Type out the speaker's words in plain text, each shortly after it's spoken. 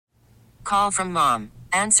Call from mom.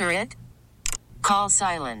 Answer it. Call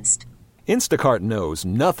silenced. Instacart knows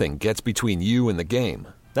nothing gets between you and the game.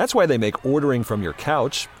 That's why they make ordering from your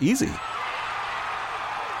couch easy.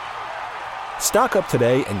 Stock up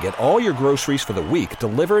today and get all your groceries for the week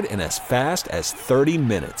delivered in as fast as 30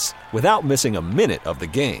 minutes without missing a minute of the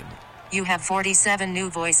game. You have 47 new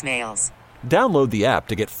voicemails. Download the app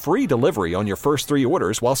to get free delivery on your first 3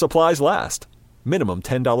 orders while supplies last. Minimum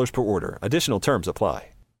 $10 per order. Additional terms apply.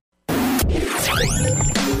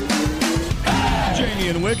 Jamie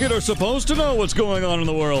and Wicket are supposed to know what's going on in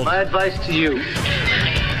the world. My advice to you,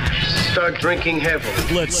 start drinking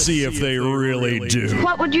heavily. Let's see if they really do.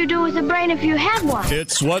 What would you do with a brain if you had one?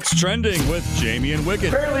 It's What's Trending with Jamie and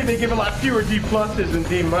Wicket Apparently they give a lot fewer D pluses than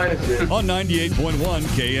D minuses. on 98.1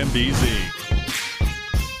 KMBZ.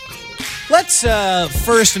 Let's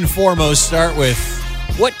first and foremost start with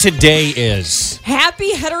what today is.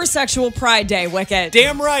 Happy Heterosexual Pride Day, Wicket.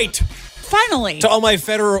 Damn right. Finally. To all my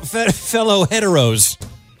fellow heteros.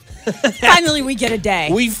 Finally, we get a day.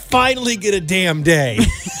 We finally get a damn day.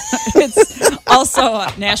 It's also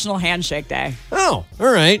National Handshake Day. Oh,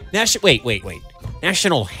 all right. Wait.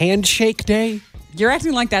 National Handshake Day? You're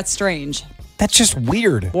acting like that's strange. That's just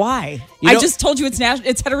weird. Why? You I know- just told you it's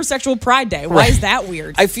Heterosexual Pride Day. Why is that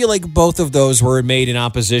weird? I feel like both of those were made in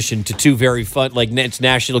opposition to two very fun, like it's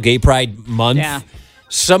National Gay Pride Month. Yeah.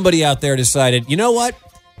 Somebody out there decided, you know what?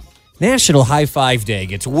 National High Five Day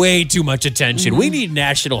gets way too much attention. We need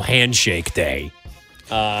National Handshake Day.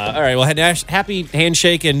 All right, well, happy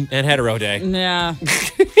Handshake and Hetero Day. Yeah.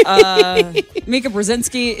 Mika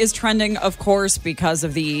Brzezinski is trending, of course, because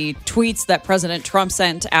of the tweets that President Trump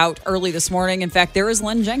sent out early this morning. In fact, there is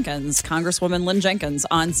Congresswoman Lynn Jenkins,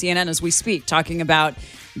 on CNN as we speak, talking about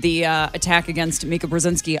the attack against Mika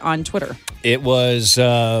Brzezinski on Twitter. It was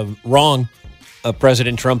wrong of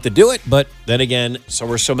President Trump to do it, but then again, so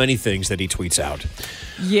were so many things that he tweets out.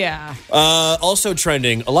 Yeah. Also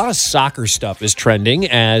trending, a lot of soccer stuff is trending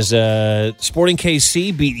as Sporting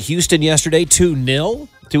KC beat Houston yesterday 2-0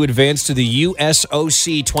 to advance to the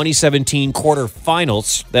USOC 2017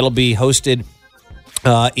 quarterfinals. That'll be hosted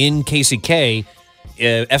in KCK,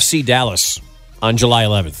 FC Dallas on July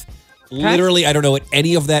 11th. Okay. Literally, I don't know what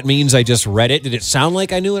any of that means. I just read it. Did it sound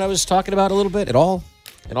like I knew what I was talking about a little bit at all?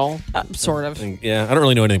 Sort of. Yeah, I don't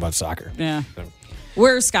really know anything about soccer. Yeah.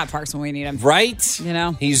 Where's Scott Parks when we need him? Right? You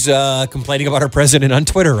know? He's complaining about our president on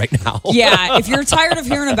Twitter right now. Yeah, if you're tired of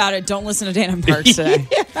hearing about it, don't listen to Dan and Parks today.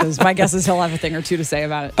 Because my guess is he'll have a thing or two to say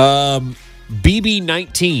about it.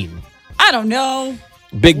 BB19. I don't know.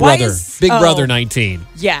 Big Brother 19.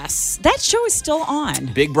 Yes. That show is still on.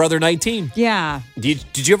 Big Brother 19. Yeah.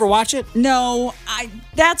 Did you ever watch it? No.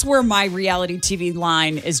 That's where my reality TV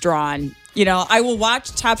line is drawn. You know, I will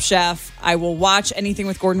watch Top Chef. I will watch anything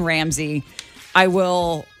with Gordon Ramsay. I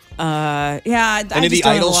will, Any of the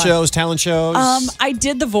idol shows, talent shows? I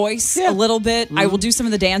did The Voice a little bit. Mm-hmm. I will do some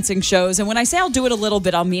of the dancing shows. And when I say I'll do it a little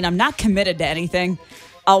bit, I'll mean I'm not committed to anything.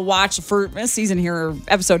 I'll watch for a season here, or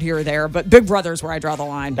episode here or there, but Big Brother's where I draw the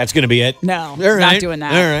line. That's going to be it? No, right. Not doing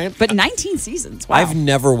that. All right. But 19 seasons, wow. I've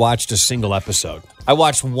never watched a single episode. I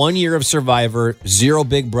watched 1 year of Survivor, 0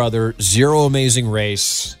 Big Brother, 0 Amazing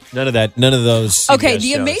Race. None of that. None of those. Okay,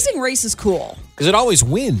 the Amazing Race is cool. Because it always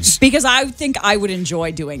wins. Because I think I would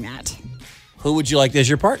enjoy doing that. Who would you like as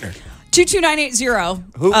your partner?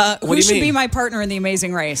 22980. Who should be my partner in the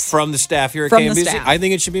Amazing Race? From the staff here at From KMBZ? the staff. I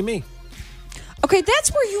think it should be me. Okay,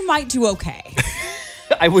 that's where you might do okay.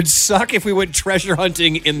 I would suck if we went treasure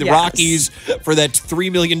hunting in the Rockies for that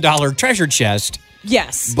 $3 million treasure chest.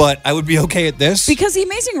 Yes. But I would be okay at this. Because the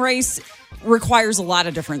Amazing Race requires a lot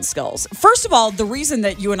of different skills. First of all, the reason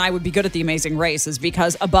that you and I would be good at the Amazing Race is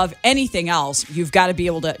because above anything else, you've got to be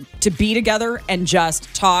able to be together and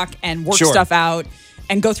just talk and work stuff out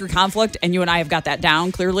and go through conflict. And you and I have got that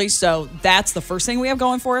down clearly. So that's the first thing we have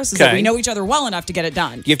going for us is that we know each other well enough to get it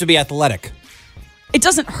done. You have to be athletic. It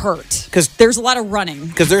doesn't hurt because there's a lot of running.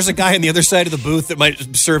 Because there's a guy on the other side of the booth that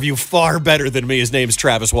might serve you far better than me. His name's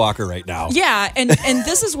Travis Walker right now. Yeah, and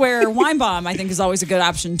this is where Weinbaum, I think, is always a good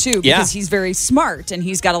option, too, because he's very smart and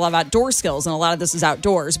he's got a lot of outdoor skills, and a lot of this is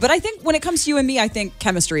outdoors. But I think when it comes to you and me, I think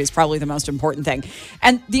chemistry is probably the most important thing.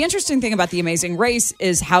 And the interesting thing about The Amazing Race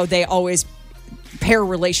is how they always pair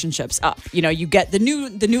relationships up. You know, you get the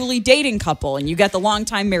newly dating couple, and you get the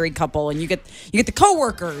longtime married couple, and you get the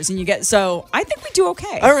coworkers, and so I think we do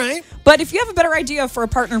okay. All right. But if you have a better idea for a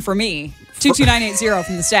partner for me, 22980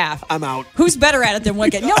 from the staff. I'm out. Who's better at it than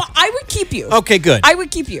Wicket? No, I would keep you. Okay, good. I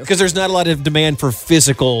would keep you. Because there's not a lot of demand for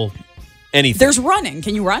physical anything. There's running.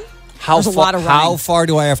 Can you run? There's a lot of running. How far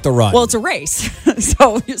do I have to run? Well, it's a race.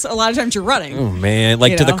 So a lot of times you're running. Oh, man.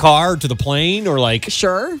 Like to the car, to the plane, or like...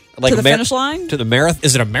 Sure. Like to the finish line? To the marathon?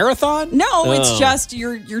 Is it a marathon? No, it's just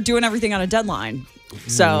you're doing everything on a deadline.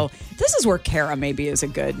 So this is where Kara maybe is a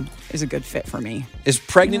good fit for me. Is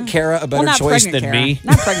pregnant Kara a better choice than Kara. me?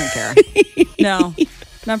 Not pregnant Kara. No,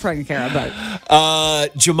 not pregnant Kara,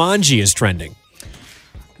 but... Jumanji is trending.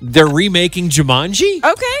 They're remaking Jumanji?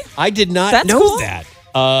 Okay. I did not know that.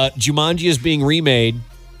 Jumanji is being remade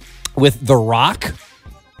with The Rock,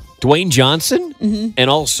 Dwayne Johnson, and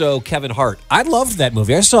also Kevin Hart. I loved that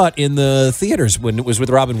movie. I saw it in the theaters when it was with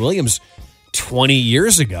Robin Williams 20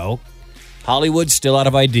 years ago. Hollywood's still out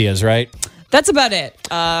of ideas, right? That's about it.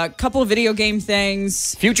 A couple of video game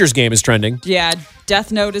things. Futures Game is trending. Yeah,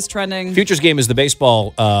 Death Note is trending. Futures Game is the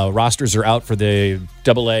baseball rosters are out for the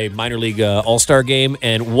AA minor league all-star game,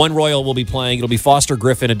 and one Royal will be playing. It'll be Foster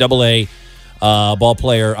Griffin, a AA ball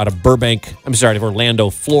player out of Orlando,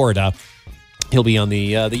 Florida. He'll be on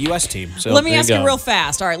the U.S. team. So let me ask you real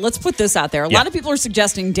fast. All right, let's put this out there. A lot of people are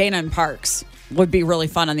suggesting Dana and Parks would be really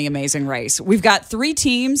fun on The Amazing Race. We've got 3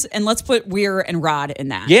 teams, and let's put Weir and Rod in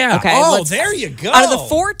that. Yeah. Okay. Oh, there you go. Out of the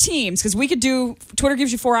 4 teams, because we could do, Twitter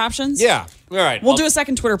gives you 4 options. Yeah. All right. We'll do a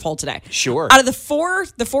second Twitter poll today. Sure. Out of the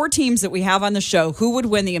four teams that we have on the show, who would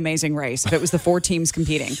win The Amazing Race if it was the 4 teams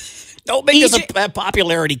competing? Don't make this a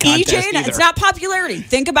popularity contest either. It's not popularity.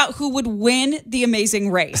 Think about who would win The Amazing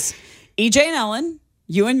Race. EJ and Ellen,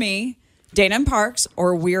 you and me, Dana and Parks,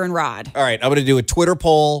 or Weir and Rod. All right. I'm going to do a Twitter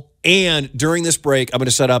poll. And during this break, I'm going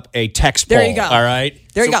to set up a text poll. There you go. All right?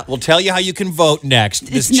 There you go. We'll tell you how you can vote next.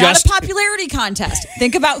 It's not a popularity contest.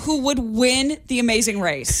 Think about who would win The Amazing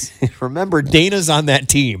Race. Remember, Dana's on that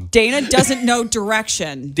team. Dana doesn't know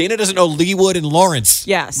direction. Dana doesn't know Leawood and Lawrence.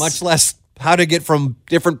 Yes. Much less how to get from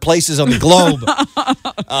different places on the globe.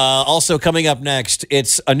 Also coming up next,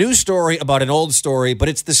 it's a new story about an old story, but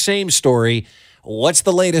it's the same story. What's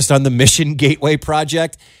the latest on the Mission Gateway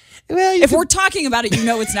project? Well, if we're talking about it, you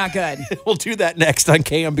know it's not good. We'll do that next on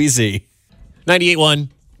KMBZ. 98.1,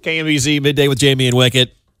 KMBZ, midday with Jamie and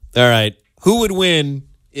Wicket. All right. Who would win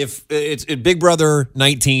if it's Big Brother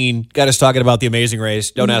 19 got us talking about The Amazing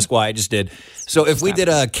Race? Don't ask why, I just did. So if we did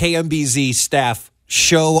a KMBZ staff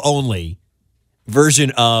show-only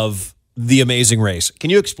version of The Amazing Race, can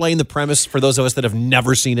you explain the premise for those of us that have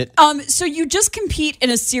never seen it? So you just compete in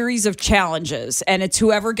a series of challenges, and it's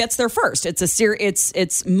whoever gets there first. It's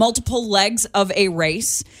it's multiple legs of a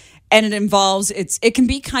race, and it involves it can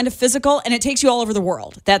be kind of physical, and it takes you all over the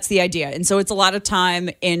world. That's the idea, and so it's a lot of time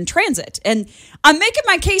in transit. And I'm making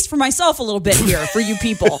my case for myself a little bit here for you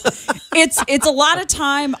people. It's a lot of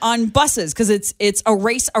time on buses because it's a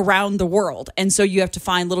race around the world, and so you have to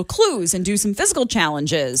find little clues and do some physical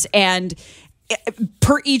challenges. And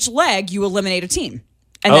per each leg, you eliminate a team,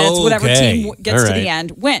 and then it's whatever team gets to the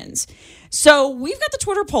end wins. So we've got the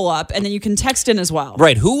Twitter poll up, and then you can text in as well.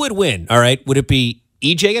 Right? Who would win? All right. Would it be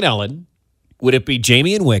EJ and Ellen? Would it be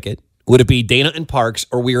Jamie and Wicket? Would it be Dana and Parks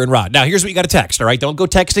or Weir and Rod? Now, here's what you got to text, all right? Don't go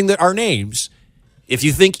texting our names. If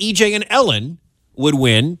you think EJ and Ellen would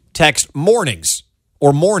win, text mornings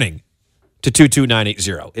or morning to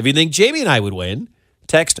 22980. If you think Jamie and I would win,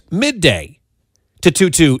 text midday to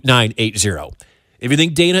 22980. If you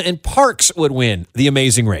think Dana and Parks would win The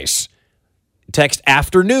Amazing Race, text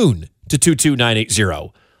afternoon to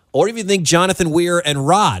 22980. Or if you think Jonathan Weir and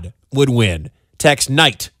Rod would win, text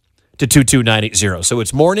night to 22980. So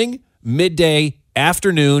it's morning, midday,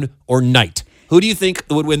 afternoon, or night. Who do you think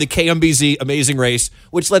would win the KMBZ Amazing Race?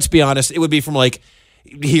 Which, let's be honest, it would be from like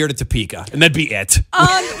here to Topeka, and that'd be it.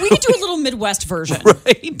 We could do a little Midwest version.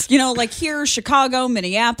 Right. You know, like here, Chicago,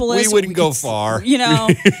 Minneapolis. We wouldn't go far. You know.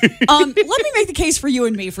 Let me make the case for you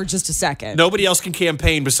and me for just a second. Nobody else can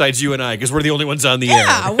campaign besides you and I because we're the only ones on the air.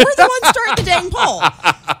 Yeah, we're the ones starting the dang poll.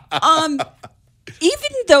 Even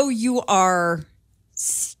though you are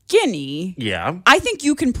skinny, I think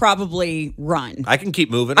you can probably run. I can keep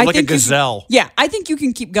moving. I'm like a gazelle. I think you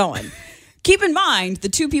can keep going. Keep in mind, the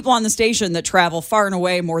 2 people on the station that travel far and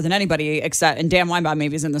away more than anybody, except, and Dan Weinbaum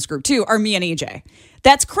maybe is in this group too, are me and EJ.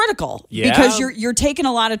 That's critical because you're taking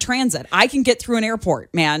a lot of transit. I can get through an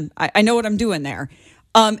airport, man. I know what I'm doing there.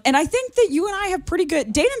 And I think that you and I have pretty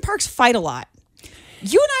good. Dana and Parks fight a lot.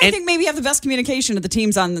 You and I think maybe have the best communication of the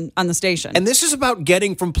teams on the station. And this is about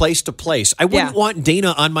getting from place to place. I wouldn't want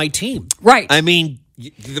Dana on my team. Right. I mean...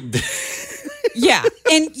 Yeah,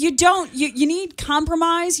 and you need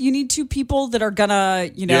compromise. You need 2 people that are gonna,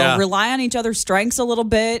 rely on each other's strengths a little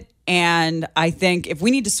bit. And I think if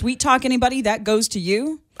we need to sweet talk anybody, that goes to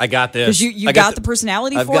you. I got this. Because you got the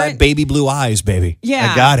personality for it. I've got baby blue eyes, baby.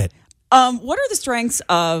 Yeah. I got it. What are the strengths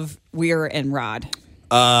of Weir and Rod?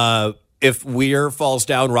 If Weir falls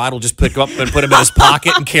down, Rod will just pick him up and put him in his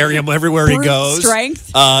pocket and carry him everywhere he goes.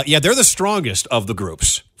 Strength? Yeah, they're the strongest of the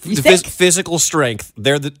groups. You think? Physical strength.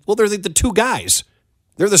 They're the two guys.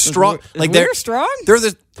 They're the strong. We're strong?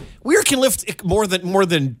 Weir can lift more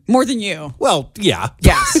than you. Well, yeah.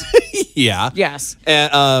 Yes. Yeah. Yes.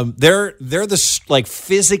 And they're the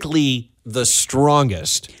physically the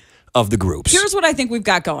strongest of the groups. Here's what I think we've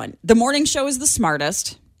got going. The morning show is the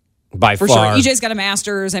smartest. By for far. sure. EJ's got a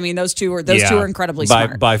master's. I mean, those two are incredibly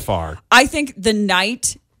smart. By far. I think the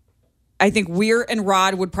night, Weir and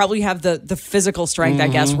Rod would probably have the physical strength, I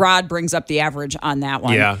guess. Rod brings up the average on that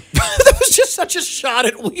one. Yeah. That was just such a shot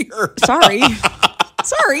at Weir. Sorry.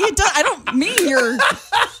 I don't mean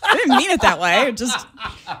I didn't mean it that way. It's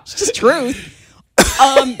just truth.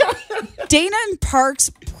 Dana and Parks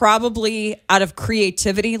probably out of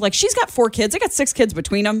creativity. Like, she's got 4 kids. They got 6 kids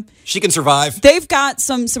between them. She can survive. They've got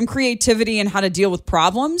some creativity in how to deal with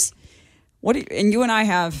problems. And you and I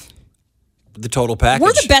have the total package.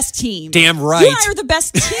 We're the best team. Damn right. You and I are the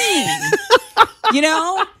best team.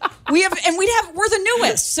 We're the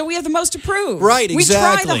newest, so we have the most to prove. Right,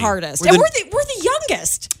 exactly. We try the hardest. We're the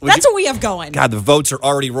youngest. That's what we have going. God, the votes are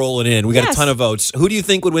already rolling in. We got a ton of votes. Who do you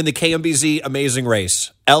think would win the KMBZ Amazing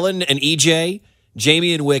Race? Ellen and EJ,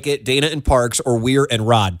 Jamie and Wicket, Dana and Parks, or Weir and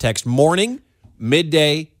Rod? Text morning,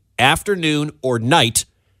 midday, afternoon, or night.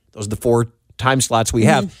 Those are the 4 time slots we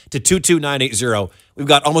have to 22980. We've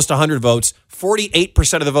got almost 100 votes.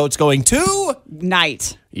 48% of the votes going to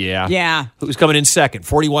night. Yeah. Yeah. Who's coming in second?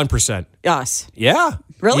 41%. Us. Yeah.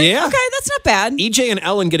 Really? Yeah. Okay, that's not bad. EJ and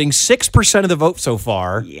Ellen getting 6% of the vote so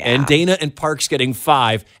far. Yeah. And Dana and Parks getting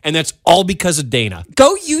 5%. And that's all because of Dana.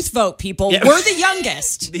 Go youth vote, people. Yeah. We're the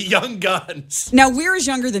youngest. The young guns. Now, Weir is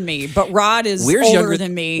younger than me, but Rod is older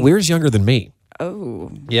than me. Weir's younger than me.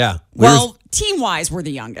 Oh. Yeah. Well, team-wise, we're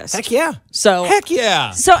the youngest. Heck yeah. Heck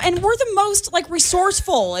yeah. And we're the most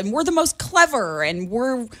resourceful, and we're the most clever, and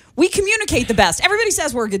we communicate the best. Everybody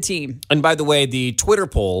says we're a good team. And by the way, the Twitter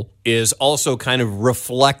poll is also kind of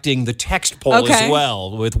reflecting the text poll as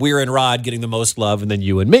well, with Weir and Rod getting the most love, and then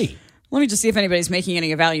you and me. Let me just see if anybody's making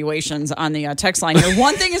any evaluations on the text line here.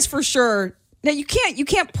 One thing is for sure. Now you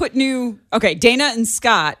can't put Dana and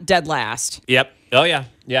Scott dead last. Yep. Oh yeah.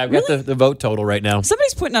 Yeah, I've got the vote total right now.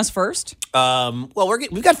 Somebody's putting us first. Well,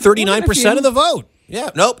 we've got 39% of the vote.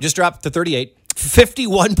 Yeah. Nope. Just dropped to 38.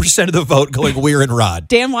 51% of the vote going Weir and Rod.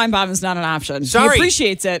 Dan Weinbaum is not an option. Sorry. He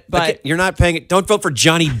appreciates it, but you're not paying it. Don't vote for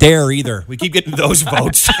Johnny Dare either. We keep getting those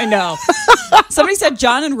votes. I know. Somebody said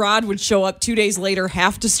John and Rod would show up 2 days later,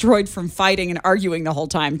 half destroyed from fighting and arguing the whole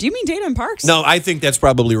time. Do you mean Dana and Parks? No, I think that's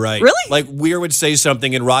probably right. Really? Like, Weir would say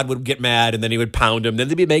something and Rod would get mad and then he would pound him. Then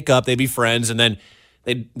they'd make up, they'd be friends, and then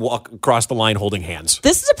they'd walk across the line holding hands.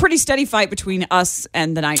 This is a pretty steady fight between us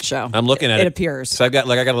and the night show. I'm looking at it. It appears. So I got a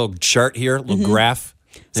little chart here, a little graph.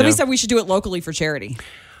 Somebody said we should do it locally for charity.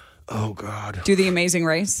 Oh, God. Do the Amazing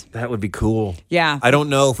Race. That would be cool. Yeah. I don't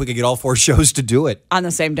know if we could get all 4 shows to do it. On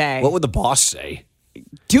the same day. What would the boss say?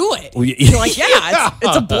 Do it. You're like,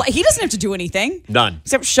 he doesn't have to do anything. None.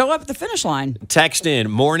 Except show up at the finish line. Text in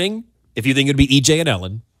morning if you think it would be EJ and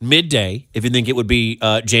Ellen. Midday if you think it would be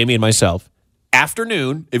Jamie and myself.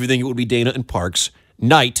 Afternoon if you think it would be Dana and Parks.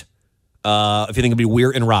 Night if you think it would be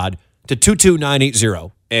Weir and Rod. To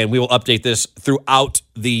 22980. And we will update this throughout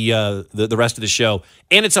the rest of the show.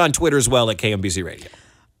 And it's on Twitter as well at KMBZ Radio.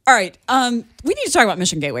 All right. We need to talk about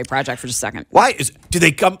Mission Gateway Project for just a second. Why? Do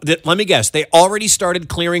they come? Let me guess. They already started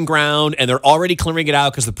clearing ground, and they're already clearing it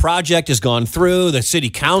out because the project has gone through. The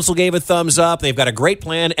city council gave a thumbs up. They've got a great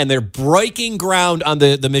plan, and they're breaking ground on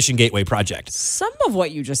the Mission Gateway Project. Some of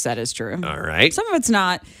what you just said is true. All right. Some of it's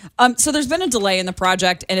not. So there's been a delay in the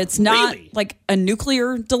project, and it's not like a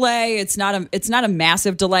nuclear delay. It's not a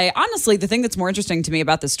massive delay. Honestly, the thing that's more interesting to me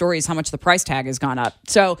about this story is how much the price tag has gone up.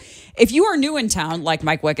 So if you are new in town, like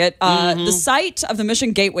Mike Wickett, the site of the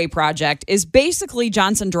Mission Gateway Project is basically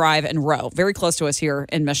Johnson Drive and Row, very close to us here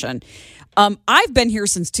in Mission. I've been here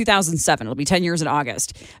since 2007. It'll be 10 years in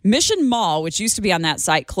August. Mission Mall, which used to be on that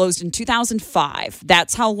site, closed in 2005.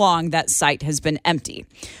 That's how long that site has been empty.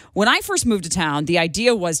 When I first moved to town, the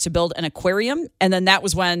idea was to build an aquarium, and then that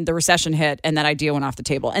was when the recession hit, and that idea went off the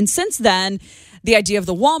table. And since then, the idea of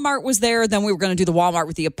the Walmart was there. Then we were going to do the Walmart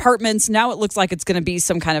with the apartments. Now it looks like it's going to be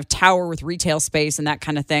some kind of tower with retail space and that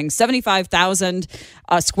kind of thing. 75,000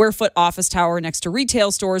 square foot office tower next to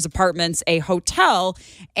retail stores, apartments, a hotel,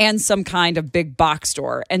 and some kind of big box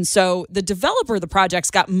store. And so the developer of the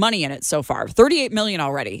project's got money in it so far, $38 million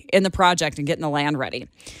already in the project and getting the land ready.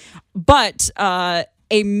 But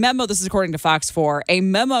a memo, this is according to Fox 4, a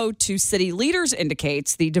memo to city leaders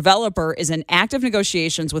indicates the developer is in active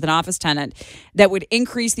negotiations with an office tenant that would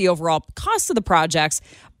increase the overall cost of the projects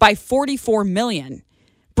by $44 million.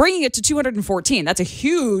 Bringing it to 214. That's a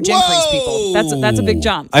huge increase, people. That's a big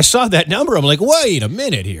jump. I saw that number. I'm like, wait a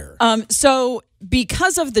minute here. So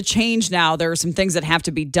because of the change now, there are some things that have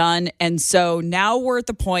to be done. And so now we're at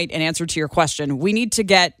the point, in answer to your question, we need to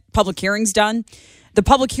get public hearings done. The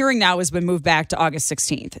public hearing now has been moved back to August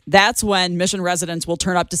 16th. That's when Mission residents will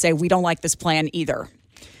turn up to say, we don't like this plan either.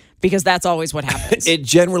 Because that's always what happens. It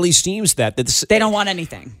generally seems that they don't want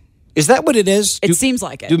anything. Is that what it is? It seems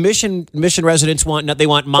like it. Do mission residents want? They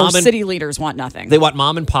want mom and city leaders want nothing. They want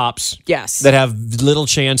mom and pops. Yes, that have little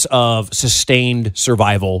chance of sustained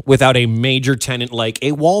survival without a major tenant like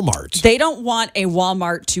a Walmart. They don't want a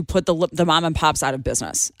Walmart to put the mom and pops out of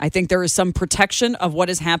business. I think there is some protection of what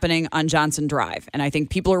is happening on Johnson Drive, and I think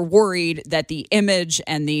people are worried that the image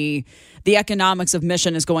and the economics of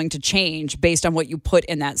Mission is going to change based on what you put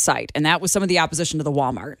in that site. And that was some of the opposition to the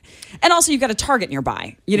Walmart. And also, you've got a Target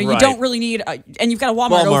nearby. You know, you don't really need, and you've got a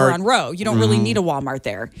Walmart over on Row. You don't really need a Walmart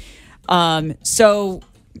there. So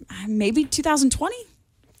maybe 2020?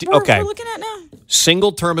 We're looking at now.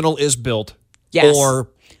 Single terminal is built. Yes.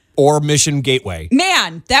 Or Mission Gateway.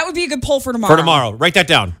 Man, that would be a good poll for tomorrow. For tomorrow. Write that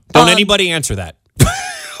down. Don't anybody answer that.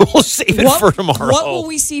 We'll save it for tomorrow. What will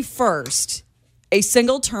we see first? A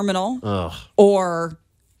single terminal or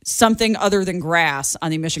something other than grass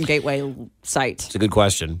on the Mission Gateway site? It's a good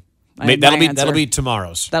question. That'll be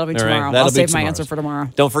tomorrow's. That'll be tomorrow. I'll save my answer for tomorrow.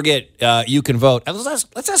 Don't forget, you can vote.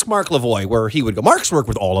 Let's ask Mark Lavoie where he would go. Mark's worked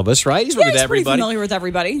with all of us, right? He's worked with everybody. Pretty familiar with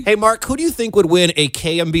everybody. Hey, Mark, who do you think would win a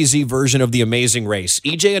KMBZ version of The Amazing Race?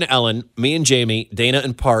 EJ and Ellen, me and Jamie, Dana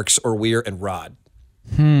and Parks, or Weir and Rod?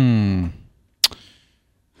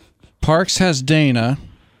 Parks has Dana.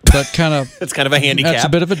 It's kind of a handicap. That's a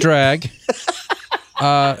bit of a drag.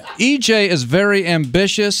 EJ is very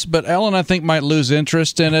ambitious, but Ellen, I think, might lose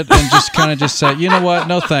interest in it and just say, you know what?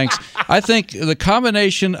 No thanks. I think the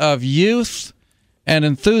combination of youth and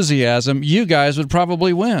enthusiasm, you guys would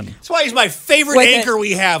probably win. That's why he's my favorite anchor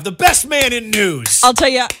we have, the best man in news. I'll tell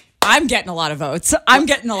you, I'm getting a lot of votes. I'm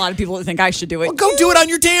getting a lot of people that think I should do it. Well, go do it on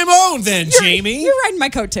your damn own then, Jamie. You're riding my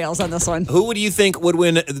coattails on this one. Who would you think would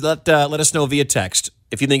win? Let us know via text.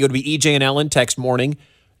 If you think it would be EJ and Ellen, text morning.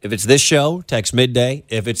 If it's this show, text midday.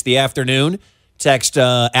 If it's the afternoon, text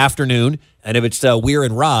afternoon. And if it's Weir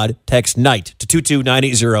and Rod, text night to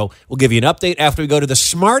 22980. We'll give you an update after we go to the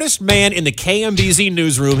smartest man in the KMBZ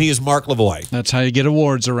newsroom. He is Mark Lavoie. That's how you get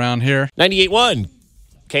awards around here. 98.1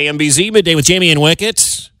 KMBZ, midday with Jamie and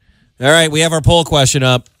Wickets. All right, we have our poll question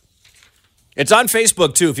up. It's on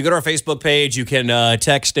Facebook, too. If you go to our Facebook page, you can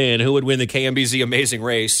text in who would win the KMBZ Amazing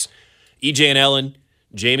Race. EJ and Ellen,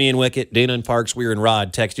 Jamie and Wicket, Dana and Parks, Weir and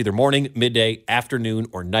Rod. Text either morning, midday, afternoon,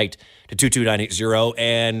 or night to 22980.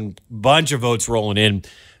 And bunch of votes rolling in.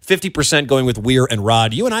 50% going with Weir and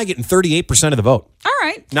Rod. You and I getting 38% of the vote. All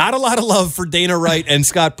right. Not a lot of love for Dana Wright and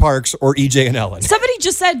Scott Parks or EJ and Ellen. Somebody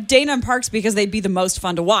just said Dana and Parks because they'd be the most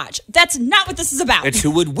fun to watch. That's not what this is about. It's who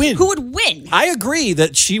would win. Who would win? I agree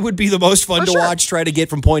that she would be the most fun to watch, try to get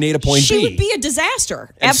from point A to point B. She would be a disaster.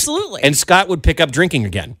 Absolutely. And Scott would pick up drinking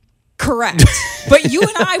again. Correct. But you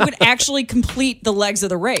and I would actually complete the legs of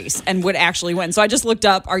the race and would actually win. So I just looked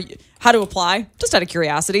up how to apply, just out of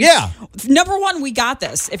curiosity. Yeah. Number one, we got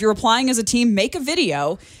this. If you're applying as a team, make a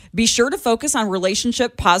video. Be sure to focus on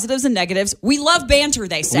relationship positives and negatives. We love banter,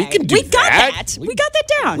 they say. We can do that. We got that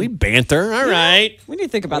down. We banter. All right. We need to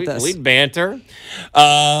think about this. We banter.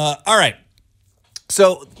 All right.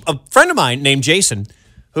 So a friend of mine named Jason,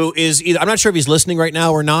 who is I'm not sure if he's listening right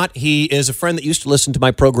now or not. He is a friend that used to listen to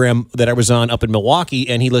my program that I was on up in Milwaukee,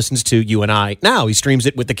 and he listens to you and I now. He streams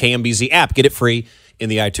it with the KMBZ app. Get it free in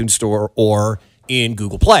the iTunes Store or in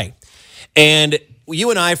Google Play. And you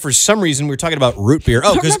and I, for some reason, we were talking about root beer.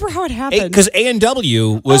 I don't remember how it happened. Because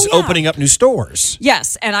A&W was opening up new stores.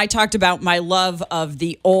 Yes, and I talked about my love of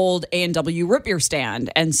the old A&W root beer stand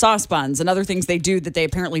and sauce buns and other things they do that they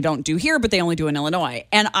apparently don't do here, but they only do in Illinois.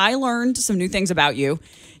 And I learned some new things about you.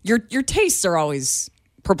 Your tastes are always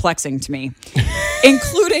perplexing to me,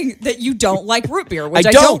 including that you don't like root beer, which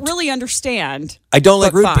I don't really understand. I don't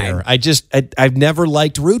like root beer. I've never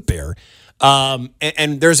liked root beer.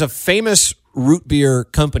 And there's a famous root beer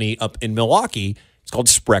company up in Milwaukee. It's called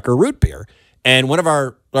Sprecher Root Beer. And one of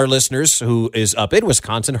our listeners who is up in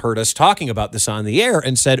Wisconsin heard us talking about this on the air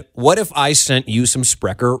and said, what if I sent you some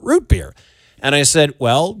Sprecher Root Beer? And I said,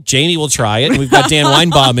 well, Jamie will try it. And we've got Dan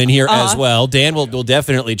Weinbaum in here as well. Dan will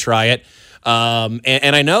definitely try it.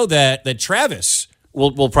 And I know that Travis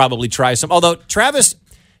will probably try some. Although Travis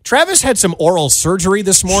Travis had some oral surgery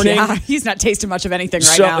this morning. Yeah, he's not tasting much of anything right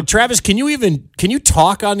So, now. Travis, can you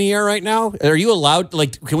talk on the air right now? Are you allowed?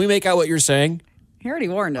 Like, can we make out what you're saying? He already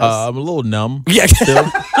warned us. I'm a little numb. Yeah. Still.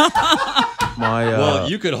 Well,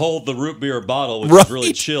 you could hold the root beer bottle, which Right. is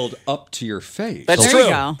really chilled, up to your face. That's there true. you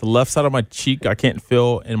go. The left side of my cheek I can't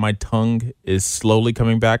feel, and my tongue is slowly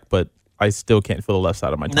coming back, but I still can't feel the left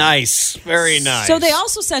side of my tongue. Nice. Very nice. So they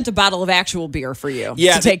also sent a bottle of actual beer for you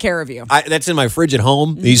Yeah, to take care of you. That's in my fridge at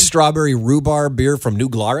home. Mm-hmm. The strawberry rhubarb beer from New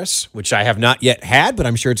Glarus, which I have not yet had, but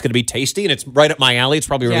I'm sure it's going to be tasty, and it's right up my alley. It's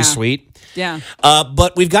probably really Yeah. sweet. Yeah.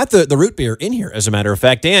 But we've got the root beer in here, as a matter of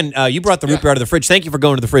fact. Dan, you brought the root beer out of the fridge. Thank you for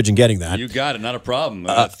going to the fridge and getting that. You got it, not a problem.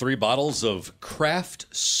 3 bottles of craft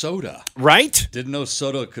soda. Right? Didn't know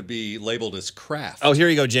soda could be labeled as craft. Oh, here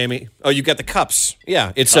you go, Jamie. Oh, you got the cups.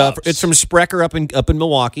 Yeah, it's Cups. from Sprecher up in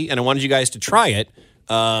Milwaukee, and I wanted you guys to try it.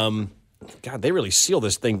 God, they really seal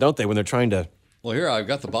this thing, don't they, when they're trying to... Well, here, I've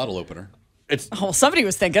got the bottle opener. Oh, somebody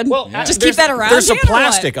was thinking. Well, just keep that around. There's some hand or what?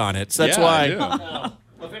 plastic on it, so that's Yeah, I why... do.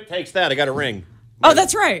 Well, if it takes that, I got a ring. Oh,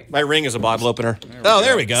 that's right. My ring is a bottle opener.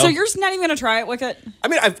 There we go. So you're not even going to try it, Wicket? I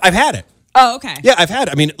mean, I've had it. Oh, okay. Yeah, I've had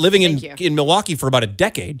it. I mean, living Thank you. in Milwaukee for about a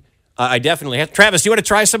decade, I definitely have. Travis, do you want to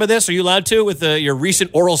try some of this? Are you allowed to with your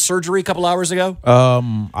recent oral surgery a couple hours ago?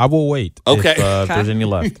 I will wait. Okay. If there's any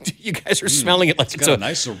left. You guys are smelling it like It's it's got a a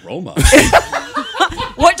nice aroma.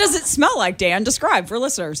 What does it smell like, Dan? Describe for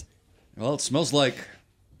listeners. Well, it smells like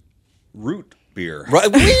root beer. Right,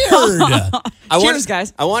 weird. Cheers,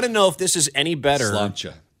 guys. I want to know if this is any better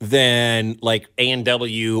Slancha. than like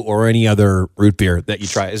A&W or any other root beer that you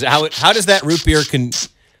try. Is it, how does that root beer can?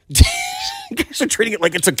 You guys are treating it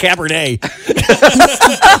like it's a Cabernet.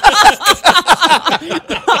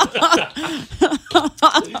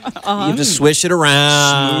 You just swish it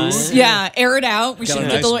around. Yeah, air it out. We Got should a get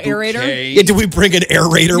the nice little aerator. bouquet. Yeah, do we bring an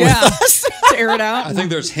aerator Yeah, with us? to air it out. I think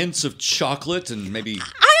there's hints of chocolate and maybe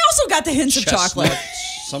I also got the hints of chestnut chocolate.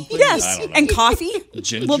 something. I Yes, don't know. and coffee. A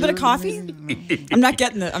Ginger? little bit of coffee. I'm not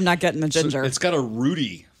getting the So ginger. it's got a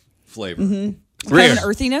rooty flavor. Kind of Weird. an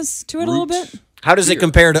earthiness to it a little bit. How does it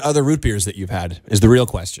compare to other root beers that you've had? Is the real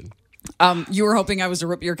question. You were hoping I was a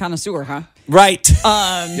root beer connoisseur, huh? Right.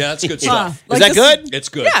 Yeah, that's good stuff. Is that good? It's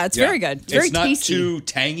good. Yeah, it's very good. It's very not tasty. too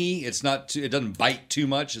tangy. It's not too. It doesn't bite too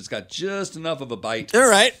much. It's got just enough of a bite. All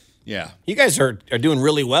right. Yeah. You guys are doing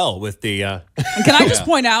really well with the. And can I just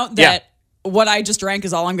point out that what I just drank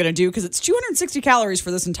is all I'm going to do because it's 260 calories for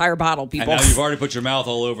this entire bottle, And people. now you've already put your mouth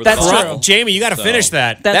all over That's the true. bottle. Jamie, you got to finish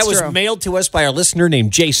that. That's that was true. mailed to us by a listener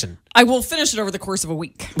named Jason. I will finish it over the course of a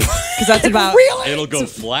week because that's about It'll go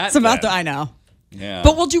flat. It's about then. I know. Yeah.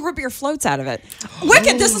 But we'll do root beer floats out of it.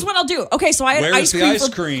 Wicked, this is what I'll do. Okay, so I had Where's ice the cream. ice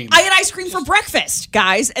cream? I had ice cream for breakfast,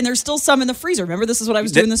 guys, and there's still some in the freezer. Remember, this is what I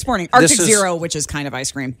was doing this morning. Arctic Zero, which is kind of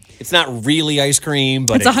ice cream. It's not really ice cream,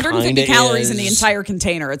 but It's 150 kinda calories in is. the entire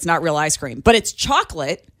container. It's not real ice cream, but it's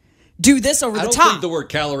chocolate. Do this over I the don't top. think the word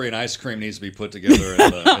calorie and ice cream needs to be put together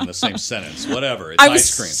in the same sentence. Whatever. It's I was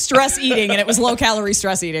ice cream. stress eating, and it was low calorie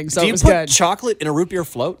stress eating, so Do it you was put good. chocolate in a root beer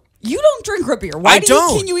float? You don't drink root beer. Why I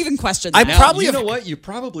don't. can you even question I that? Now, probably you have- know what? You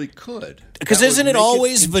probably could. Because That would isn't it make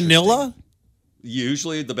always interesting. vanilla?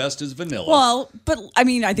 Usually the best is vanilla. Well, but I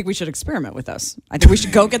mean, I think we should experiment with this. I think we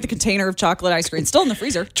should go get the container of chocolate ice cream. It's still in the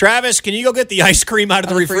freezer. Travis, can you go get the ice cream out of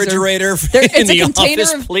the freezer. refrigerator There, in it's the a container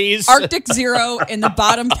office, of please? Arctic Zero in the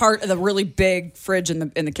bottom part of the really big fridge in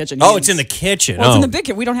the kitchen. Oh, it's in the kitchen. Well, it's in Oh. the big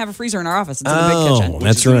kitchen. We don't have a freezer in our office. It's in the big kitchen. Which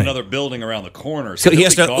that's is in right. another building around the corner. So he he'll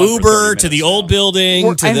has be to gone for 30 Uber to the minutes old now.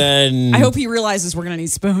 building to then. I hope he realizes we're going to need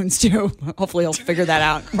spoons too. Hopefully, he'll figure that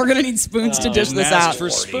out. We're going to need spoons to dish this ask out. for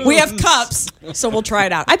spoons. We have cups, so we'll try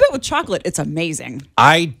it out. I bet with chocolate, it's amazing.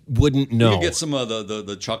 I wouldn't You know. can get some of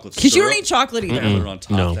the chocolate syrup. Because you don't eat chocolate either. Put it on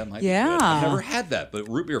top. No. That might be Yeah. good. I've never had that, but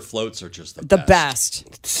root beer floats are just the The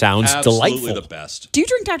best. Sounds Absolutely delightful. the best. Do you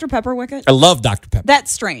drink Dr. Pepper, Wicket? I love Dr. Pepper. That's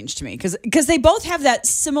strange to me because they both have that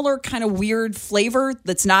similar kind of weird flavor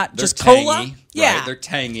that's not They're just tangy, cola. right? Yeah. They're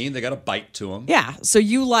tangy. They got a bite to them. Yeah. So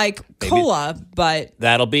you like cola, but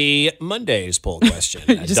That'll be Monday's poll question.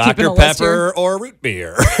 just keeping Dr. a list Pepper here? or root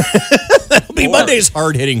beer? That'll be Monday's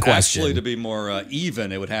hard-hitting question. Actually, to be more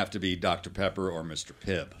even, it would have to be Dr. Pepper or Mr.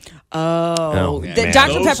 Pibb. Oh, Yeah, man.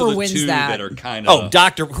 Dr. Those Pepper are the wins two that. are kind of. Oh,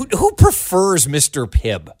 Doctor, who prefers Mr.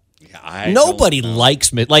 Pibb? Nobody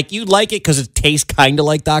likes it. Like, you like it because it tastes kind of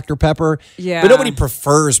like Dr. Pepper. Yeah. But nobody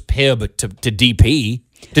prefers Pibb to DP,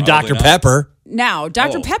 to Dr. not. Pepper. now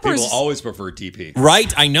Dr. Pepper's People always prefer DP.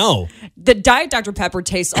 Right? I know. the Diet Dr. Pepper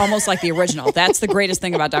tastes almost like the original. That's the greatest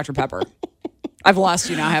thing about Dr. Pepper. I've lost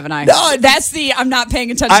you now, haven't I? No, that's the I'm not paying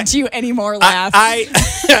attention to you anymore laugh. I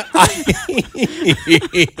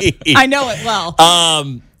know it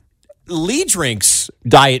well. Lee drinks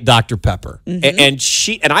Diet Dr. Pepper. And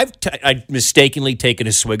I've mistakenly taken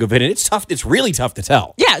a swig of it, and it's tough. It's really tough to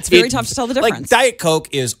tell. Yeah, it's very tough to tell the difference. Like Diet Coke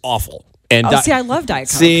is awful. And see, I love Diet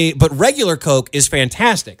Coke. See, but regular Coke is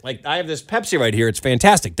fantastic. Like I have this Pepsi right here. It's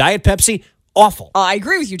fantastic. Diet Pepsi, awful. I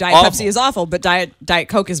agree with you. Diet Pepsi is awful, but Diet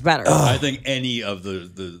Coke is better. I think any of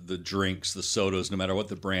the drinks, the sodas, no matter what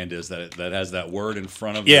the brand is, that has that word in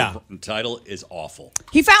front of the title is awful.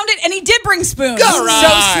 He found it, and he did bring spoons. All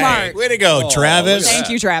right. So smart. Way to go, Travis. Thank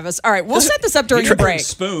you, Travis. All right, we'll set this up during the break.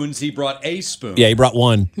 Spoons. He brought a spoon. Yeah, he brought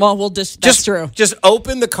one. Well, that's true. Just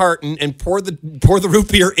open the carton and pour the root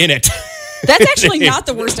beer in it. That's actually not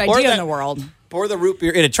the worst idea in the world. Pour the root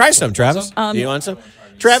beer in it. Try some, Travis. Do you want some?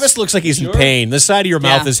 Travis looks like he's in pain. The side of your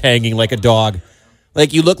mouth is hanging like a dog.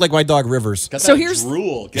 Like you look like my dog Rivers. So here's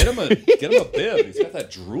drool. Get him a bib. He's got that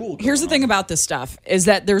drool. Here's the thing about this stuff is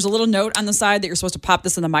that there's a little note on the side that you're supposed to pop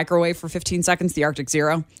this in the microwave for 15 seconds, the Arctic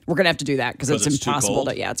Zero. We're going to have to do that because it's impossible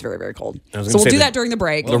to. Yeah, it's very, very cold. So we'll do that during the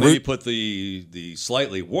break. Well, maybe put the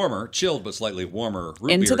slightly warmer, chilled but slightly warmer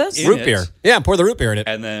root into beer this? Root beer. Yeah, pour the root beer in it.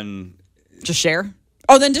 And then just share?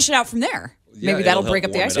 Oh, then dish it out from there. Yeah, maybe that'll break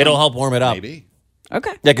up the ice cream. It'll help warm it up. Maybe. Okay.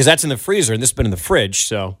 Yeah, because that's in the freezer and this has been in the fridge,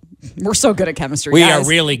 so. We're so good at chemistry, We guys. are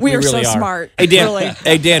really We are really so smart. Hey, Dan, Really.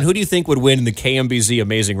 hey, Dan, who do you think would win in the KMBZ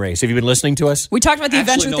Amazing Race? Have you been listening to us? We talked about the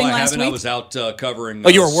adventure no, thing I last haven't. week. I was out covering. Oh,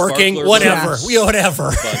 you were working? Sparklers. Whatever. Yeah.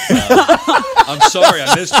 Whatever. But, I'm sorry,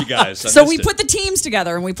 I missed you guys. So we put the teams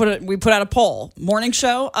together and we put out a poll. Morning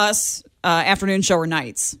show, us, afternoon show, or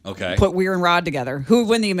nights. Okay. Put Weir and Rod together. Who would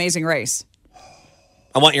win the Amazing Race?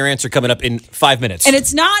 I want your answer coming up in 5 minutes. And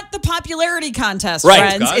it's not the popularity contest, Right.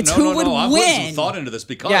 friends. God, it's no, who no, would no. I'm win. putting some thought into this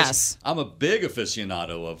because Yes. I'm a big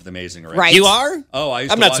aficionado of The Amazing Race. Right. You are? Oh, I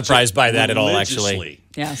used I'm to not watch surprised it by that at all, actually. religiously.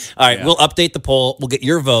 Yes. All right, we'll update the poll. We'll get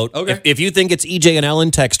your vote. Okay. If you think it's EJ and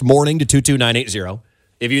Ellen, text morning to 22980.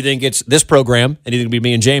 If you think it's this program, and it can be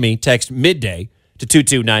me and Jamie, text midday to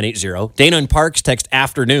 22980. Dana and Parks, text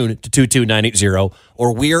afternoon to 22980.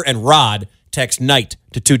 Or Weir and Rod, text night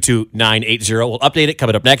to 22980. We'll update it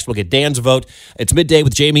coming up next. We'll get Dan's vote. It's midday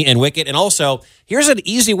with Jamie and Wicket. And also, here's an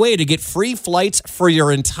easy way to get free flights for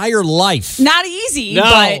your entire life. Not easy,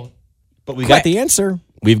 but we got the answer.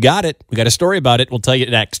 We've got it. We got a story about it. We'll tell you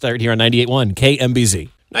next. Right here on 98.1 KMBZ.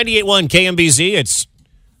 98.1 KMBZ. It's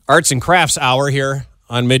Arts and Crafts Hour here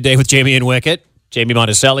on Midday with Jamie and Wicket. Jamie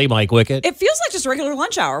Monticelli, Mike Wicket. it feels like just regular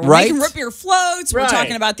lunch hour. We're Right? making root beer floats. We're Right.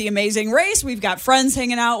 talking about the Amazing Race. We've got friends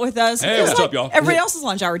hanging out with us. It Hey, feels what's like up, y'all? Everybody else's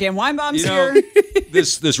lunch hour. Dan Weinbaum's You know, here.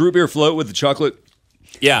 this root beer float with the chocolate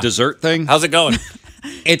dessert thing, How's it going?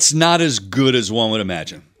 it's not as good as one would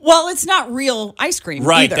imagine. Well, it's not real ice cream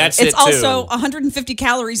Right, either. that's it's it, too. also 150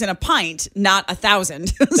 calories in a pint, not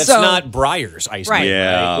 1,000. That's so, not Breyer's ice cream. Right.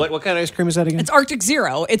 Yeah. What kind of ice cream is that again? It's Arctic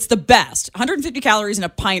Zero. It's the best. 150 calories in a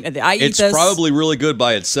pint of it. I eat It's this. probably really good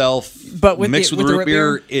by itself, But with mixed the- with with the root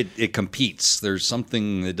beer, root it competes. There's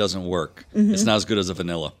something that doesn't work. Mm-hmm. It's not as good as a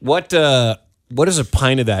vanilla. What does a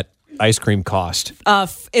pint of that ice cream cost?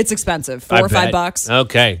 It's expensive, $4 or $5,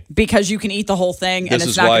 Okay. because you can eat the whole thing and This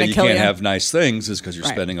it's is not why going to you kill can't you. have nice things, is because you're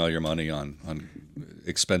Right. spending all your money on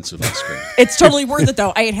expensive ice cream. It's totally worth it,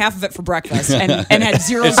 though. I ate half of it for breakfast and had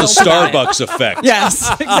zero It's a guilt about it. Starbucks effect. Yes,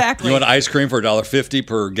 exactly. You want ice cream for $1.50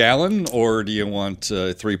 per gallon, or do you want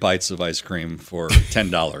 3 bites of ice cream for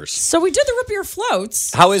 $10? So we did the root beer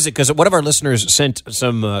floats. How is it? Because one of our listeners sent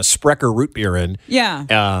some Sprecher root beer in.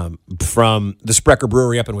 Yeah. From the Sprecher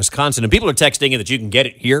Brewery up in Wisconsin, and people are texting in that you can get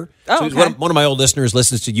it here. Oh, So okay. one of my old listeners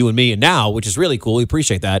listens to you and me and now, which is really cool. We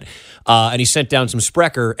appreciate that. And he sent down some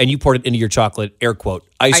Sprecher, and you poured it into your chocolate, air quote,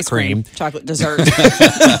 ice cream. Chocolate dessert.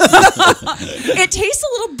 It tastes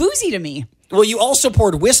a little boozy to me. Well, you also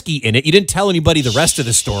poured whiskey in it. You didn't tell anybody the rest of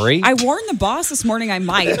the story. I warned the boss this morning I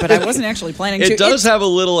might, but I wasn't actually planning to. It does It's- have a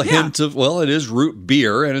little hint of, well, it is root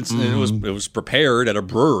beer, and it was prepared at a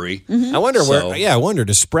brewery. Mm-hmm. I wonder I wonder,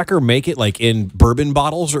 does Sprecher make it like in bourbon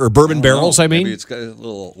bottles or bourbon barrels? I mean, maybe it's got a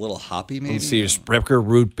little hoppy. Maybe let's see, your Sprecher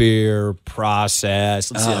root beer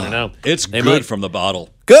process. Let's see, I don't know. it's They good might- from the bottle.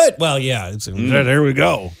 Good. Well, yeah. There we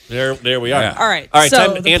go. There we are. Yeah. All right. All right. So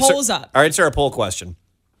Time to the answer. poll is up. All right. Answer our poll question.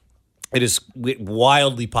 It is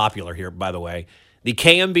wildly popular here, by the way. The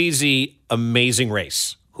KMBZ Amazing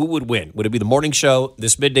Race. Who would win? Would it be the morning show,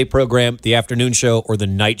 this midday program, the afternoon show, or the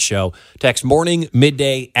night show? Text morning,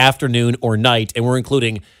 midday, afternoon, or night, and we're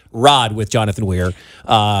including Rod with Jonathan Weir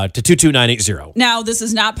to 22980. Now, this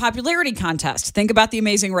is not popularity contest. Think about the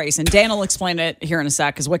Amazing Race, and Dan will explain it here in a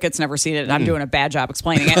sec because Wicket's never seen it, and I'm doing a bad job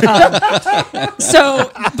explaining it. But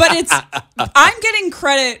I'm getting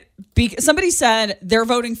credit Somebody said they're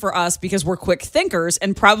voting for us because we're quick thinkers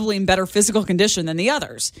and probably in better physical condition than the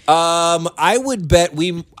others. I would bet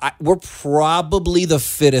we're probably the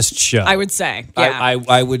fittest show. I would say. Yeah.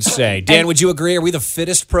 I would say. Dan, would you agree? Are we the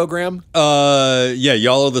fittest program? Yeah,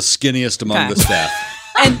 y'all are the skinniest among the staff.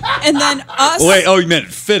 And then us. Wait, you meant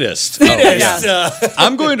fittest. Fittest.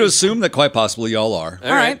 I'm going to assume that quite possibly y'all are.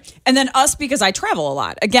 All right. And then us because I travel a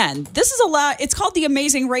lot. Again, this is a lot. It's called the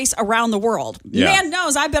Amazing Race Around the World. Yeah. Man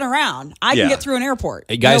knows I've been around. I can get through an airport.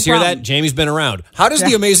 Hey, guys, no hear problem. that? Jamie's been around. How does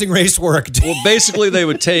the Amazing Race work? Well, basically, they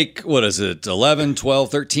would take, 11,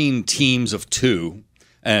 12, 13 teams of 2.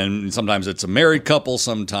 And sometimes it's a married couple.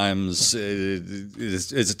 Sometimes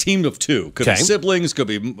it's a team of 2. Could be siblings, could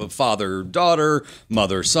be father, daughter,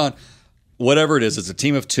 mother, son. Whatever it is, it's a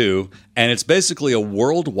team of 2. And it's basically a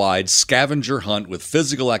worldwide scavenger hunt with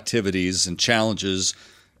physical activities and challenges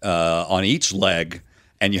on each leg.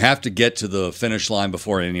 And you have to get to the finish line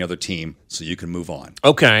before any other team so you can move on.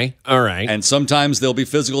 Okay. All right. And sometimes there'll be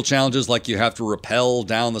physical challenges like you have to rappel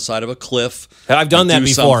down the side of a cliff. I've done that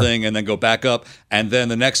before. Something and then go back up. And then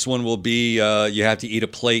the next one will be you have to eat a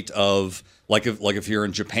plate of, like if you're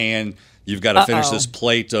in Japan, you've got to finish this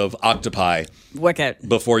plate of octopi. Wicked.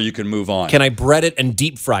 Before you can move on. Can I bread it and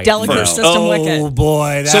deep fry it Delicate first? system, wicked. Oh,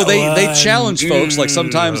 boy. So they challenge folks. Like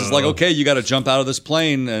sometimes it's like, okay, you got to jump out of this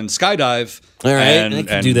plane and skydive. All right, I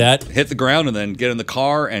can do that. Hit the ground and then get in the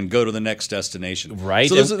car and go to the next destination. Right.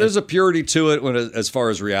 So there's a purity to it as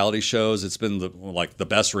far as reality shows. It's been the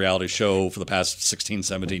best reality show for the past 16,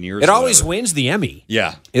 17 years. It always wins the Emmy.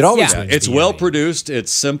 Yeah. It always wins. It's the well Emmy. produced.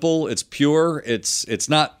 It's simple. It's pure. It's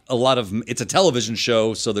not a lot of. It's a television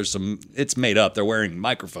show, so there's some. It's made up. They're wearing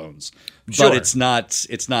microphones, but it's not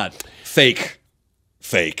fake.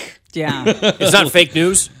 Yeah. It's not fake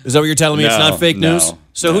news? Is that what you're telling me? It's not fake news?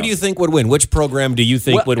 So who do you think would win? Which program do you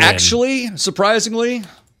think would win? Actually, surprisingly,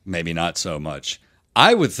 maybe not so much.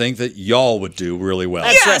 I would think that y'all would do really well.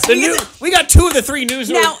 Yes, we got 2 of the 3 news.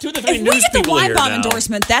 Now, 2 of the 3 if news we get the people here Weinbaum now.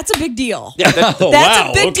 endorsement, that's a big deal. Yeah, that's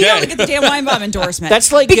a big deal to get the Dan Weinbaum endorsement.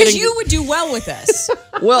 That's like because getting- you would do well with this.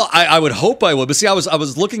 Well, I would hope I would. But see, I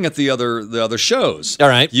was looking at the other shows. All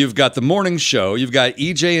right. You've got the morning show. You've got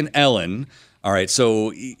EJ and Ellen. All right,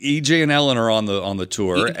 so EJ and Ellen are on the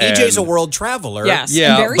tour. EJ's a world traveler. Yes. Yeah,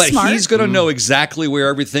 and very but smart. he's going to know exactly where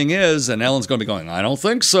everything is, and Ellen's going to be going, I don't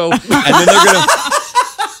think so.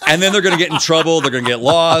 And then they're going to get in trouble. They're going to get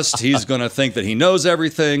lost. He's going to think that he knows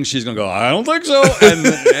everything. She's going to go, I don't think so.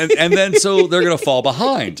 And then so they're going to fall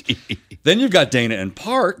behind. Then you've got Dana and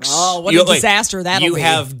Parks. Oh, what a disaster that'll be. You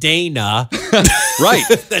have Dana. Right.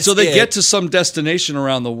 So they get to some destination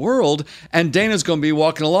around the world, and Dana's going to be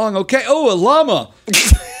walking along. Okay, a llama.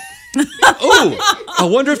 Oh, I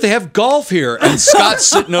wonder if they have golf here. And Scott's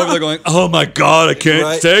sitting over there going, oh my God, I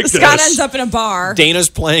can't take this. Scott ends up in a bar. Dana's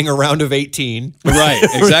playing a round of 18. Right,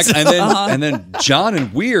 exactly. And then John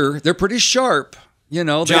and Weir, they're pretty sharp. You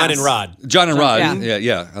know, John and Rod. John and Rod. Yeah.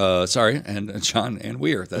 Yeah. Sorry. And John and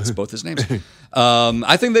Weir. That's both his names.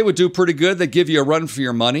 I think they would do pretty good. They give you a run for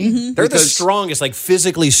your money. Mm-hmm. They're the strongest, like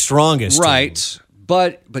physically strongest. Right. team.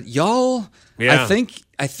 But y'all, Yeah.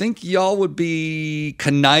 I think y'all would be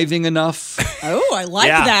conniving enough Oh, I like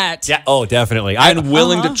that. Yeah. Oh, definitely. and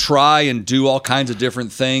willing to try and do all kinds of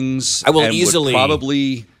different things. I will and would easily-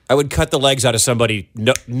 probably I would cut the legs out of somebody.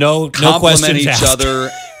 No compliment questions each asked. other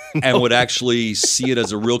and would actually see it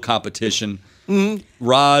as a real competition. Mm-hmm.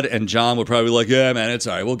 Rod and John would probably be like, yeah, man, it's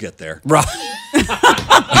all right. We'll get there. Right.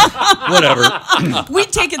 Whatever. We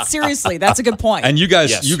take it seriously. That's a good point. And you guys,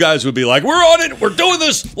 Yes. you guys would be like, we're on it. We're doing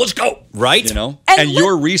this. Let's go. Right. You know, And and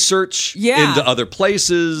your research Yeah. into other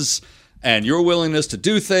places and your willingness to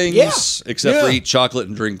do things, Yeah. except for Yeah. eat chocolate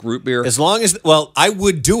and drink root beer. As long as, well, I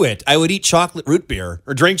would do it. I would eat chocolate root beer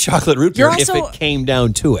or drink chocolate root beer You're if also- it came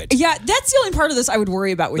down to it. yeah, that's the only part of this I would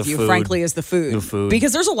worry about with The you, food. frankly, is the food. The food.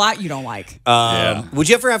 Because there's a lot you don't like. Yeah. Would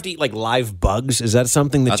you ever have to eat like live bugs? Is that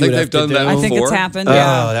something that I you think would they've have to done do? that I think it's before. happened. Oh,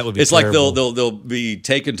 Yeah. that would be It's like terrible. they'll be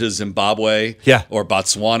taken to Zimbabwe, Yeah. or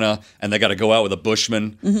Botswana, and they got to go out with a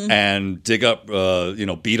bushman Mm-hmm. and dig up,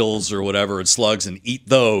 beetles or whatever and slugs and eat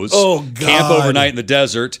those. Oh, Camp God. overnight in the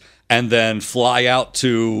desert, and then fly out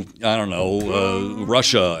to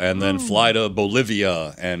Russia, and then fly to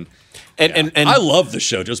Bolivia, and I love the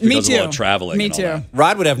show just Me because of all too. the traveling. Me and all too. that.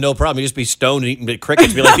 Rod would have no problem. He'd just be stoned and eating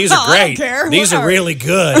crickets. Be like, these are I don't great. care. These are Whatever. really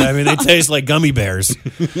good. I mean, they taste like gummy bears.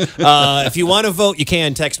 If you want to vote, you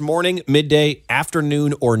can text morning, midday,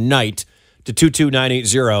 afternoon, or night to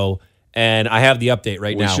 22980. And I have the update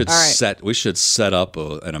right We now. should set up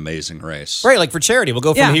an amazing race. Right, like for charity. We'll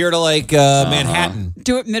go from Yeah. here to like Manhattan.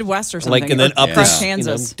 Do it Midwest or something. Like, and then or up across to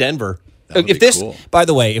Kansas. Denver. If this, by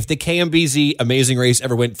the way, if the KMBZ Amazing Race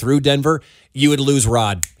ever went through Denver, you would lose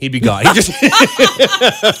Rod. He'd be gone. You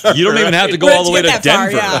don't even have to go all the way to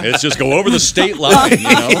Denver. It's just go over the state line,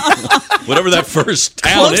 whatever that first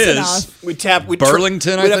town is. We'd tap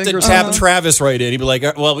Burlington, I think. We'd have to tap Travis right in. He'd be like,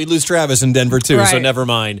 well, we'd lose Travis in Denver too, so never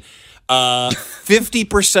mind.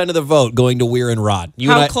 50% of the vote going to Weir and Rod.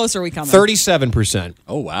 How close are we coming? 37%.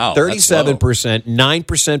 Oh, wow. 37%.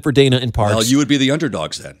 9% for Dana and Parks. Well, you would be the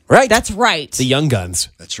underdogs then. Right. That's right. The young guns.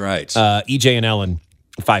 That's right. EJ and Ellen,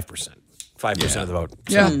 5%. 5% of the vote.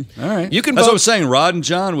 Yeah. All right. You can That's vote. what I was saying. Rod and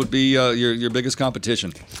John would be your biggest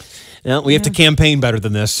competition. Now, we have to campaign better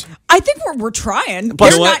than this. I think we're trying.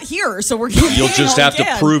 Plus, They're not here, so we're You'll just have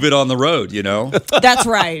to prove it on the road, That's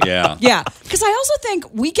right. Yeah. Yeah. Because I also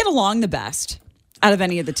think we get along the best out of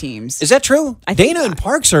any of the teams. Is that true? I think Dana and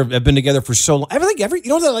Parks have been together for so long. You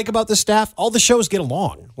know what I like about this staff? All the shows get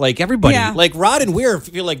along. Like everybody. Yeah. Like Rod and Weir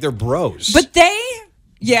feel like they're bros. But they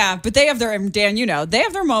have their, Dan, they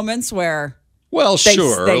have their moments where. Well,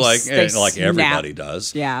 sure, they like snap. everybody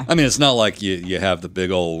does. Yeah. I mean, it's not like you have the big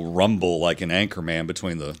old rumble like an Anchorman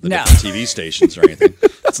between the No. different TV stations or anything.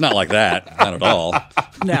 It's not like that. Not at all.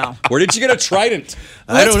 No. Where did you get a trident?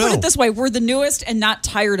 Let's put it this way. We're the newest and not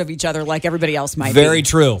tired of each other like everybody else might be. Very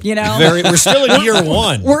true. We're still in year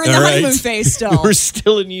one. We're in the honeymoon phase still. We're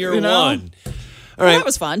still in year one. All right. That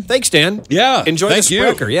was fun. Thanks, Dan. Yeah. Enjoy thank the you.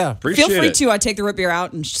 sprinkler. Yeah. Appreciate Feel free it. to take the root beer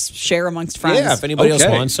out and share amongst friends. Yeah, if anybody else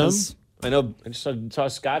Okay. wants some. I know I just saw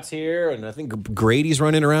Scott's here, and I think Grady's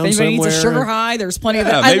running around If anybody somewhere. needs a sugar high, there's plenty of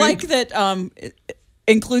it. I like that it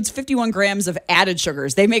includes 51 grams of added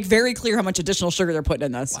sugars. They make very clear how much additional sugar they're putting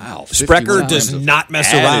in this. Wow. Sprecher does not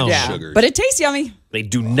mess around. Yeah. Sugars. But it tastes yummy. They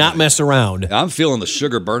do not mess around. I'm feeling the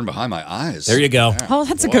sugar burn behind my eyes. There you go. Oh,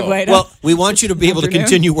 that's a good way to. Well, we want you to be able to Afternoon.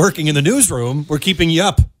 continue working in the newsroom. We're keeping you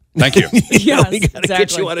up. Thank you. Yes, we got to get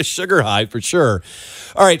exactly. you on a sugar high for sure.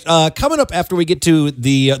 All right, coming up after we get to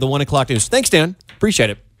the 1 o'clock news. Thanks, Dan. Appreciate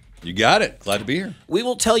it. You got it. Glad to be here. We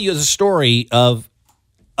will tell you the story of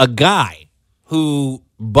a guy who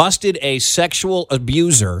busted a sexual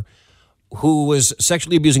abuser who was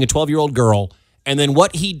sexually abusing a 12-year-old girl, and then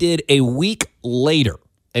what he did a week later,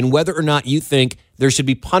 and whether or not you think there should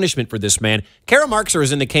be punishment for this man. Kara Markser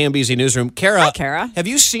is in the KMBZ newsroom. Kara, Hi, Kara. Have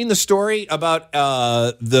you seen the story about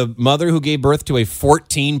the mother who gave birth to a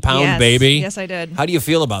 14-pound baby? Yes, I did. How do you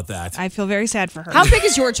feel about that? I feel very sad for her. How big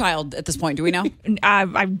is your child at this point? Do we know?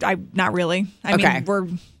 I not really. I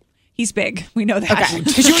mean, he's big. We know that. Okay.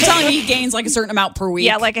 Because you were telling me he gains like a certain amount per week.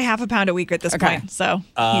 Yeah, like a half a pound a week at this point. So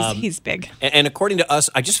he's big. And according to us,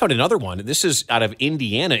 I just found another one. This is out of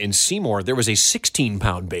Indiana in Seymour. There was a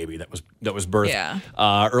 16-pound baby that was birthed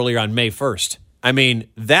earlier on May 1st. I mean,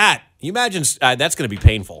 you imagine that's going to be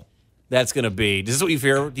painful. That's going to be. Is this what you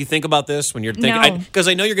fear? Do you think about this when you're thinking? No. Because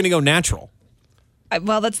I know you're going to go natural.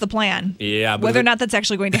 Well, that's the plan. Yeah. But Whether or not that's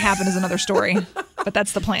actually going to happen is another story. But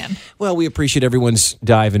that's the plan. Well, we appreciate everyone's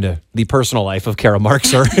dive into the personal life of Kara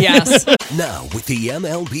Markser. Yes. Now, with the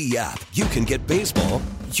MLB app, you can get baseball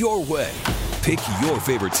your way. Pick your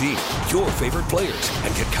favorite team, your favorite players,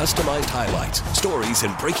 and get customized highlights, stories,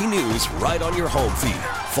 and breaking news right on your home feed.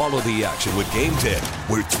 Follow the action with Game 10,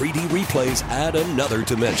 where 3D replays add another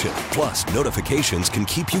dimension. Plus, notifications can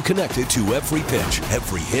keep you connected to every pitch,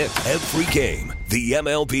 every hit, every game. The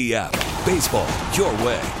MLB app. Baseball your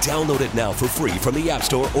way. Download it now for free from the App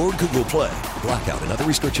Store or Google Play. Blackout and other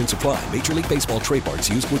restrictions apply. Major League Baseball trademarks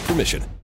used with permission.